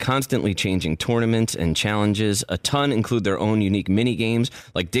day with constantly changing tournaments and challenges. A ton include their own unique mini games,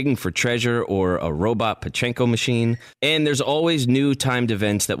 like digging for treasure or a robot Pachinko machine. And there's always new timed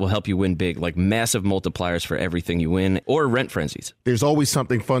events that will help you win big, like massive multipliers for everything you win, or rent frenzies. There's always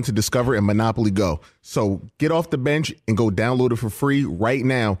something fun to discover in Monopoly Go. So get off the bench and go download it for free right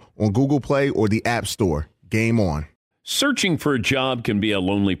now on Google Play or the App Store. Game on. Searching for a job can be a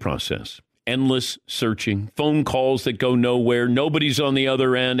lonely process. Endless searching, phone calls that go nowhere, nobody's on the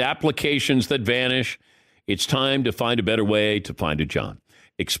other end, applications that vanish. It's time to find a better way to find a job.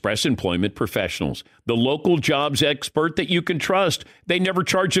 Express Employment Professionals, the local jobs expert that you can trust. They never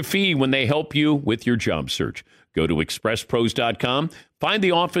charge a fee when they help you with your job search. Go to expresspros.com, find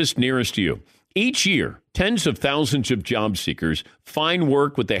the office nearest you. Each year, tens of thousands of job seekers find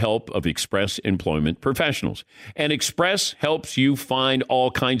work with the help of Express Employment Professionals. And Express helps you find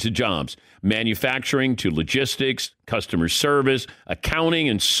all kinds of jobs, manufacturing to logistics, customer service, accounting,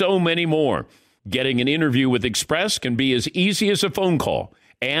 and so many more. Getting an interview with Express can be as easy as a phone call.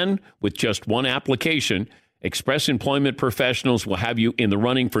 And with just one application, Express Employment Professionals will have you in the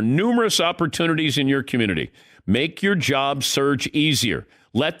running for numerous opportunities in your community. Make your job search easier.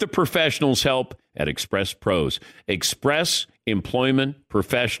 Let the professionals help at Express Pros. Express Employment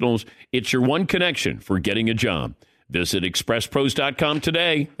Professionals. It's your one connection for getting a job. Visit expresspros.com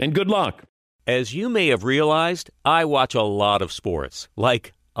today, and good luck. As you may have realized, I watch a lot of sports.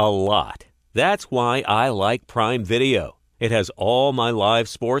 Like, a lot. That's why I like Prime Video. It has all my live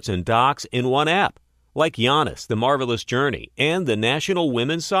sports and docs in one app. Like Giannis, The Marvelous Journey, and the National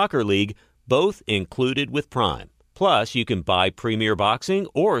Women's Soccer League, both included with Prime. Plus, you can buy Premier Boxing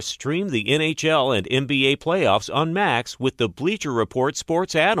or stream the NHL and NBA playoffs on Max with the Bleacher Report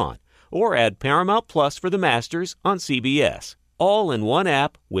Sports add-on, or add Paramount Plus for the Masters on CBS. All in one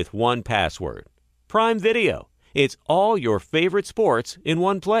app with one password. Prime Video. It's all your favorite sports in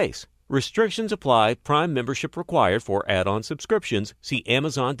one place. Restrictions apply. Prime membership required for add-on subscriptions. See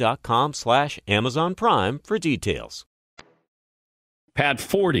Amazon.com/Amazon Prime for details. Pat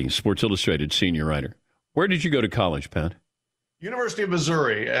Forty, Sports Illustrated senior writer. Where did you go to college, Pat? University of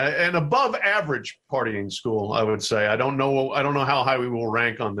Missouri, an above average partying school, I would say. I don't know how high we will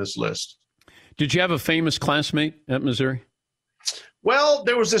rank on this list. Did you have a famous classmate at Missouri? Well,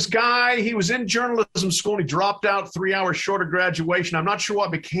 there was this guy, he was in journalism school, and he dropped out 3 hours short of graduation. I'm not sure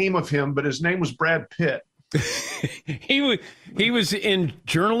what became of him, but his name was Brad Pitt. He was in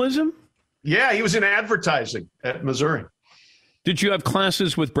journalism? Yeah, he was in advertising at Missouri. Did you have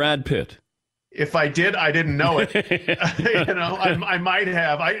classes with Brad Pitt? If I did, I didn't know it. I might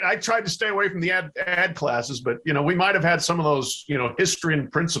have. I tried to stay away from the ad classes, but, we might have had some of those, history and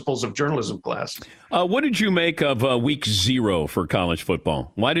principles of journalism classes. What did you make of week 0 for college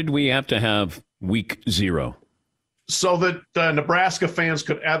football? Why did we have to have week 0? So that Nebraska fans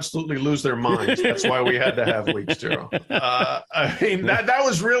could absolutely lose their minds. That's why we had to have week 0. That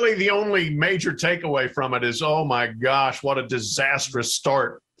was really the only major takeaway from it is, oh my gosh, what a disastrous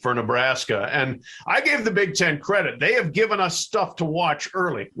start for Nebraska. And I gave the Big Ten credit. They have given us stuff to watch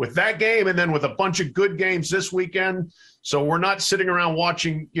early with that game and then with a bunch of good games this weekend. So we're not sitting around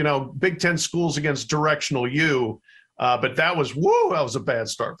watching, Big Ten schools against directional U. But that was a bad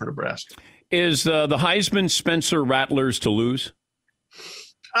start for Nebraska. Is the Heisman Spencer Rattlers to lose?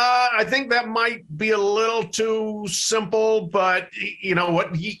 I think that might be a little too simple, but you know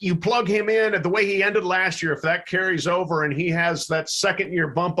what? You plug him in at the way he ended last year. If that carries over and he has that second-year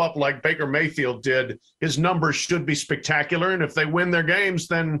bump up like Baker Mayfield did, his numbers should be spectacular. And if they win their games,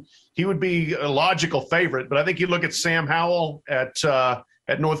 then he would be a logical favorite. But I think you look at Sam Howell at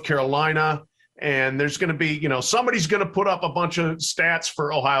North Carolina, and there's going to be, somebody's going to put up a bunch of stats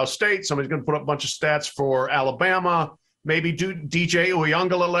for Ohio State. Somebody's going to put up a bunch of stats for Alabama. Maybe do DJ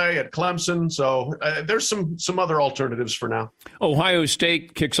Uiagalelei at Clemson. So there's some other alternatives for now. Ohio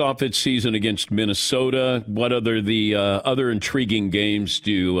State kicks off its season against Minnesota. What other intriguing games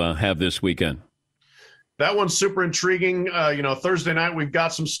do you have this weekend? That one's super intriguing. Thursday night we've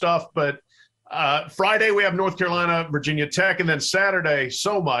got some stuff, but Friday we have North Carolina, Virginia Tech, and then Saturday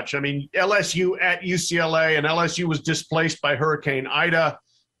so much. I mean, LSU at UCLA, and LSU was displaced by Hurricane Ida.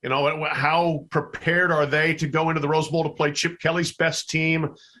 How prepared are they to go into the Rose Bowl to play Chip Kelly's best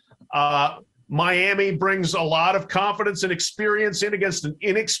team? Miami brings a lot of confidence and experience in against an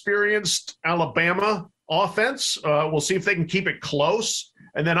inexperienced Alabama offense. We'll see if they can keep it close.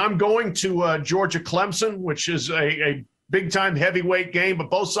 And then I'm going to Georgia-Clemson, which is a big-time heavyweight game, but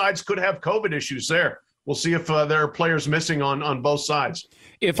both sides could have COVID issues there. We'll see if there are players missing on both sides.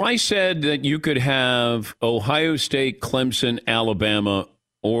 If I said that you could have Ohio State, Clemson, Alabama,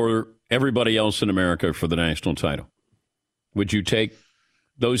 or everybody else in America for the national title, would you take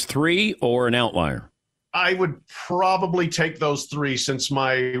those three or an outlier? I would probably take those three, since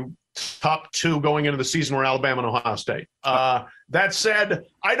my top two going into the season were Alabama and Ohio State. That said,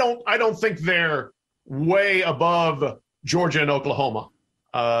 I don't think they're way above Georgia and Oklahoma.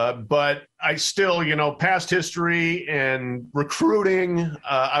 But I still, past history and recruiting,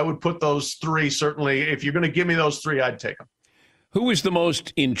 I would put those three, certainly. If you're going to give me those three, I'd take them. Who is the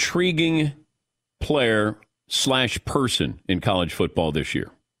most intriguing player / person in college football this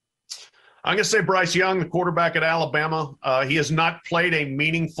year? I'm going to say Bryce Young, the quarterback at Alabama. He has not played a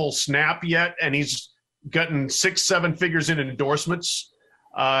meaningful snap yet, and he's gotten 6-7 figures in endorsements.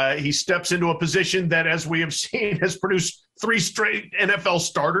 He steps into a position that, as we have seen, has produced 3 straight NFL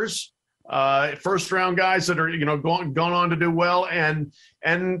starters, first-round guys that are, going on to do well, and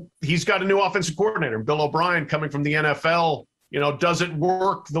he's got a new offensive coordinator, Bill O'Brien, coming from the NFL. Does it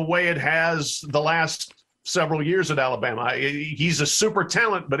work the way it has the last several years at Alabama? He's a super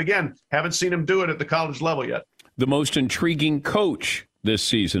talent, but again, haven't seen him do it at the college level yet. The most intriguing coach this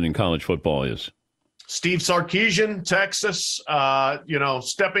season in college football is Steve Sarkisian, Texas,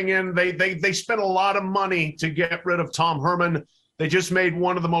 stepping in. They spent a lot of money to get rid of Tom Herman. They just made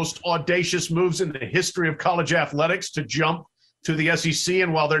one of the most audacious moves in the history of college athletics to jump to the SEC.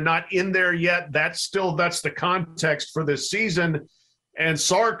 And while they're not in there yet, that's the context for this season. And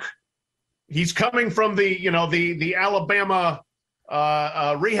Sark, he's coming from the Alabama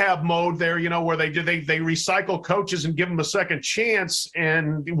rehab mode there, where they recycle coaches and give them a second chance.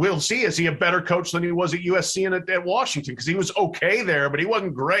 And we'll see, is he a better coach than he was at USC and at Washington? Because he was okay there, but he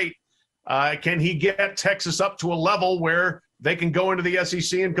wasn't great. Can he get Texas up to a level where they can go into the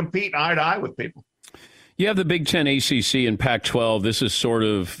SEC and compete eye to eye with people? You have the Big Ten, ACC, and Pac-12. This is sort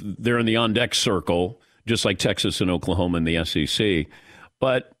of, they're in the on-deck circle, just like Texas and Oklahoma in the SEC.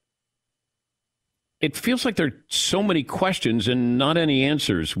 But it feels like there are so many questions and not any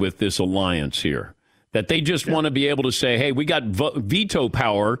answers with this alliance here, that they just want to be able to say, hey, we got veto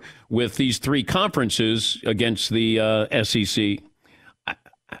power with these 3 conferences against the SEC.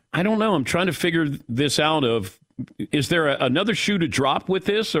 I don't know. I'm trying to figure this out is there another shoe to drop with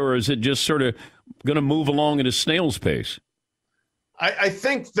this, or is it just sort of going to move along at a snail's pace? I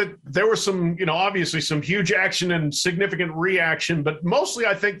think that there was some, obviously some huge action and significant reaction, but mostly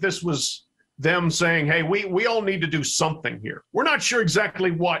I think this was them saying, hey, we all need to do something here. We're not sure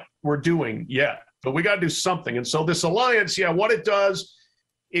exactly what we're doing yet, but we got to do something. And so this alliance, what it does,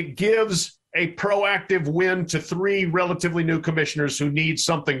 it gives a proactive win to 3 relatively new commissioners who need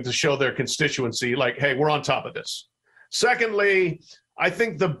something to show their constituency, like, hey, we're on top of this. Secondly, I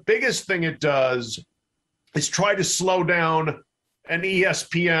think the biggest thing it does is try to slow down an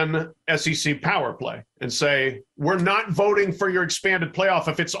ESPN SEC power play and say, we're not voting for your expanded playoff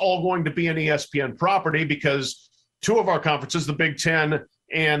if it's all going to be an ESPN property, because 2 of our conferences, the Big Ten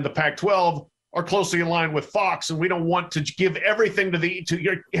and the Pac-12, are closely aligned with Fox, and we don't want to give everything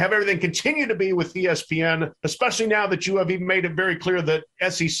to have everything continue to be with ESPN, especially now that you have even made it very clear that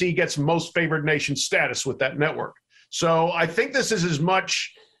SEC gets most favored nation status with that network. So I think this is as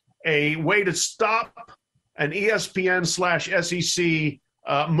much a way to stop an ESPN/SEC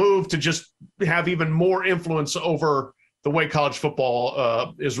move to just have even more influence over the way college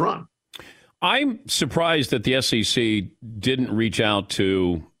football is run. I'm surprised that the SEC didn't reach out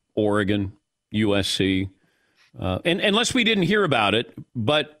to Oregon, USC, and unless we didn't hear about it,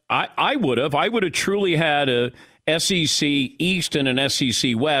 but I would have truly had a SEC East and an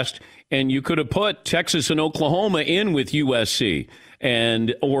SEC West, and you could have put Texas and Oklahoma in with USC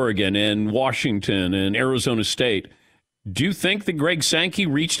and Oregon and Washington and Arizona State. Do you think that Greg Sankey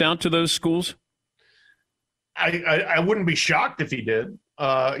reached out to those schools? I wouldn't be shocked if he did.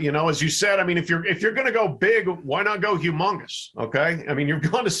 As you said, I mean, if you're going to go big, why not go humongous? Okay. I mean,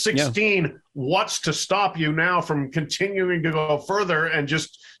 you've gone to 16. Yeah. What's to stop you now from continuing to go further and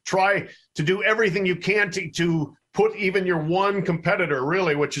just try to do everything you can to put even your one competitor,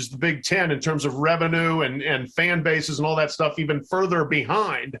 really, which is the Big Ten, in terms of revenue and fan bases and all that stuff, even further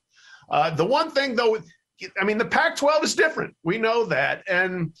behind? The one thing, though, I mean, the Pac-12 is different. We know that.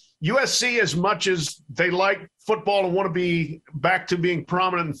 And USC, as much as they like football and want to be back to being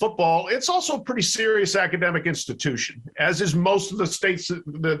prominent in football, it's also a pretty serious academic institution, as is most of the states,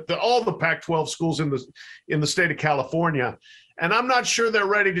 all the Pac-12 schools in the state of California. And I'm not sure they're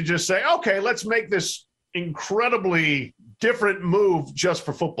ready to just say, okay, let's make this incredibly different move just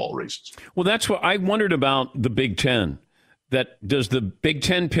for football reasons. Well, that's what I wondered about the Big Ten. That does the Big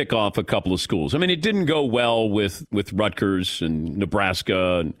Ten pick off a couple of schools? I mean, it didn't go well with Rutgers and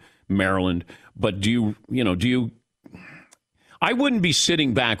Nebraska and Maryland, but do you? I wouldn't be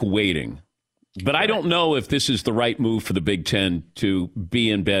sitting back waiting, but I don't know if this is the right move for the Big Ten to be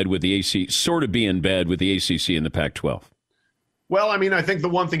in bed with the ACC, sort of be in bed with the ACC and the Pac-12. Well, I mean, I think the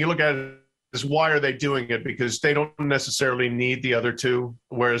one thing you look at is why are they doing it? Because they don't necessarily need the other two,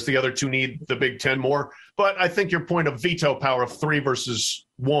 whereas the other two need the Big Ten more. But I think your point of veto power of 3 versus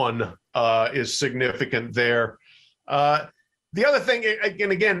 1 is significant there. The other thing,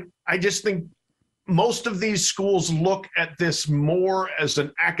 and again, I just think most of these schools look at this more as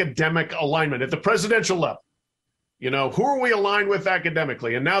an academic alignment at the presidential level. Who are we aligned with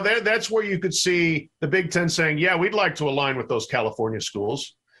academically? And now that's where you could see the Big Ten saying, yeah, we'd like to align with those California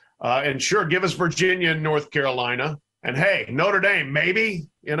schools. And sure, give us Virginia and North Carolina. And hey, Notre Dame, maybe,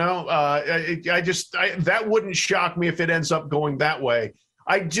 that wouldn't shock me if it ends up going that way.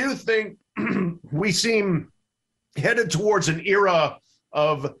 I do think we seem headed towards an era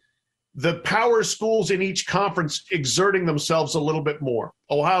of the power schools in each conference exerting themselves a little bit more.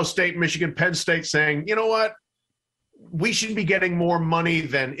 Ohio State, Michigan, Penn State saying, you know what? We should be getting more money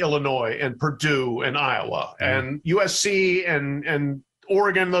than Illinois and Purdue and Iowa and USC and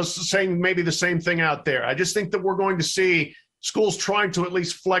Oregon, those saying maybe the same thing out there. I just think that we're going to see schools trying to at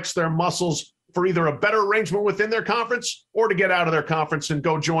least flex their muscles for either a better arrangement within their conference or to get out of their conference and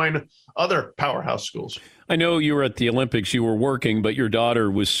go join other powerhouse schools. I know you were at the Olympics, you were working, but your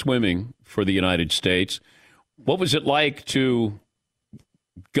daughter was swimming for the United States. What was it like to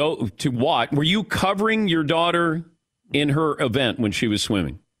go to watch? Were you covering your daughter in her event when she was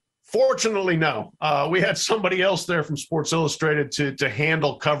swimming? Fortunately, no. We had somebody else there from Sports Illustrated to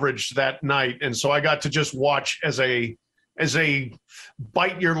handle coverage that night, and so I got to just watch as a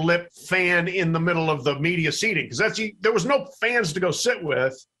bite your lip fan in the middle of the media seating, because there was no fans to go sit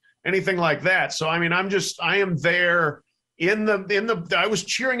with, anything like that. So I mean, I am there I was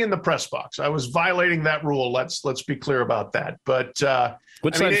cheering in the press box. I was violating that rule. Let's be clear about that. But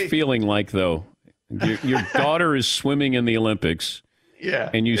what's that feeling like, though? Your daughter is swimming in the Olympics.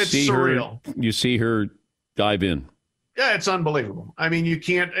 Yeah, and you see surreal. You see her dive in. Yeah, it's unbelievable. I mean, you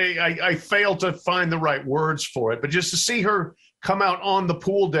can't. I fail to find the right words for it, but just to see her come out on the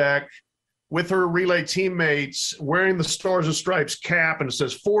pool deck with her relay teammates wearing the Stars and Stripes cap, and it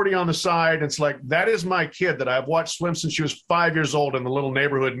says 40 on the side. And it's like, that is my kid that I've watched swim since she was 5 years old in the little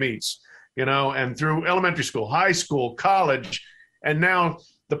neighborhood meets, and through elementary school, high school, college, and now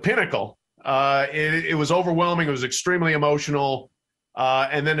the pinnacle. It was overwhelming. It was extremely emotional.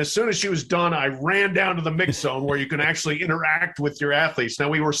 And then as soon as she was done, I ran down to the mix zone where you can actually interact with your athletes. Now,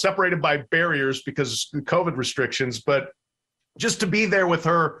 we were separated by barriers because of COVID restrictions, but just to be there with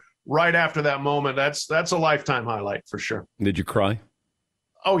her right after that moment, that's a lifetime highlight for sure. Did you cry?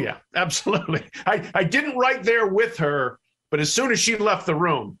 Oh, yeah, absolutely. I didn't right there with her, but as soon as she left the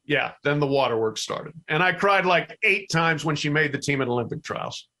room, yeah, then the waterworks started. And I cried like 8 times when she made the team at Olympic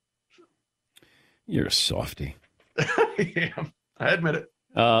trials. You're a softie. Yeah. I admit it.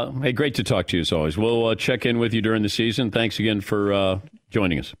 Hey, great to talk to you as always. We'll check in with you during the season. Thanks again for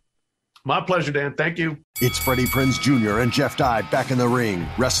joining us. My pleasure, Dan. Thank you. It's Freddie Prinze Jr. and Jeff Dye back in the ring.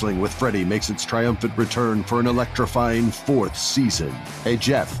 Wrestling with Freddie makes its triumphant return for an electrifying 4th season. Hey,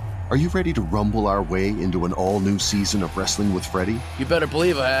 Jeff, are you ready to rumble our way into an all-new season of Wrestling with Freddie? You better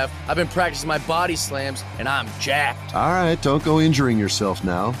believe I have. I've been practicing my body slams, and I'm jacked. All right, don't go injuring yourself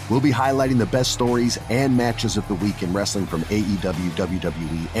now. We'll be highlighting the best stories and matches of the week in wrestling from AEW,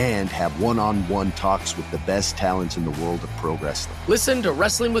 WWE, and have one-on-one talks with the best talents in the world of pro wrestling. Listen to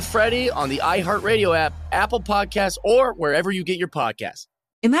Wrestling with Freddie on the iHeartRadio app, Apple Podcasts, or wherever you get your podcasts.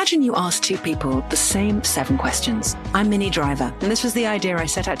 Imagine you ask 2 people the same 7 questions. I'm Minnie Driver, and this was the idea I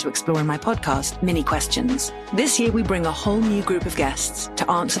set out to explore in my podcast, Minnie Questions. This year, we bring a whole new group of guests to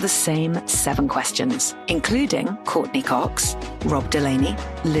answer the same 7 questions, including Courtney Cox, Rob Delaney,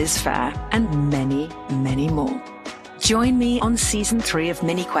 Liz Phair, and many, many more. Join me on Season 3 of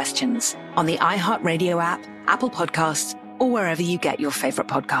Minnie Questions on the iHeartRadio app, Apple Podcasts, or wherever you get your favorite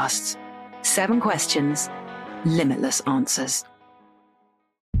podcasts. 7 questions, limitless answers.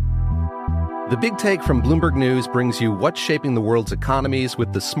 The Big Take from Bloomberg News brings you what's shaping the world's economies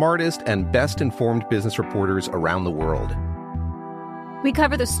with the smartest and best-informed business reporters around the world. We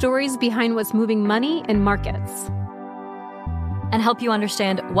cover the stories behind what's moving money and markets, and help you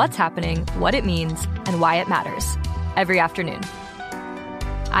understand what's happening, what it means, and why it matters every afternoon.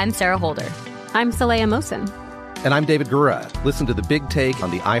 I'm Sarah Holder. I'm Saleha Mohsin. And I'm David Gura. Listen to The Big Take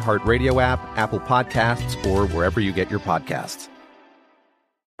on the iHeartRadio app, Apple Podcasts, or wherever you get your podcasts.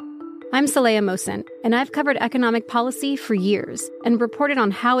 I'm Saleha Mohsin, and I've covered economic policy for years and reported on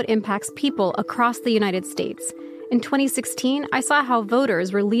how it impacts people across the United States. In 2016, I saw how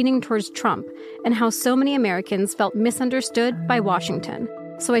voters were leaning towards Trump and how so many Americans felt misunderstood by Washington.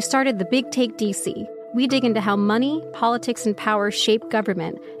 So I started The Big Take DC. We dig into how money, politics, and power shape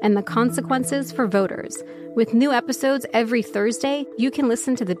government and the consequences for voters. With new episodes every Thursday, you can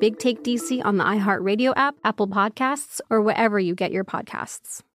listen to The Big Take DC on the iHeartRadio app, Apple Podcasts, or wherever you get your podcasts.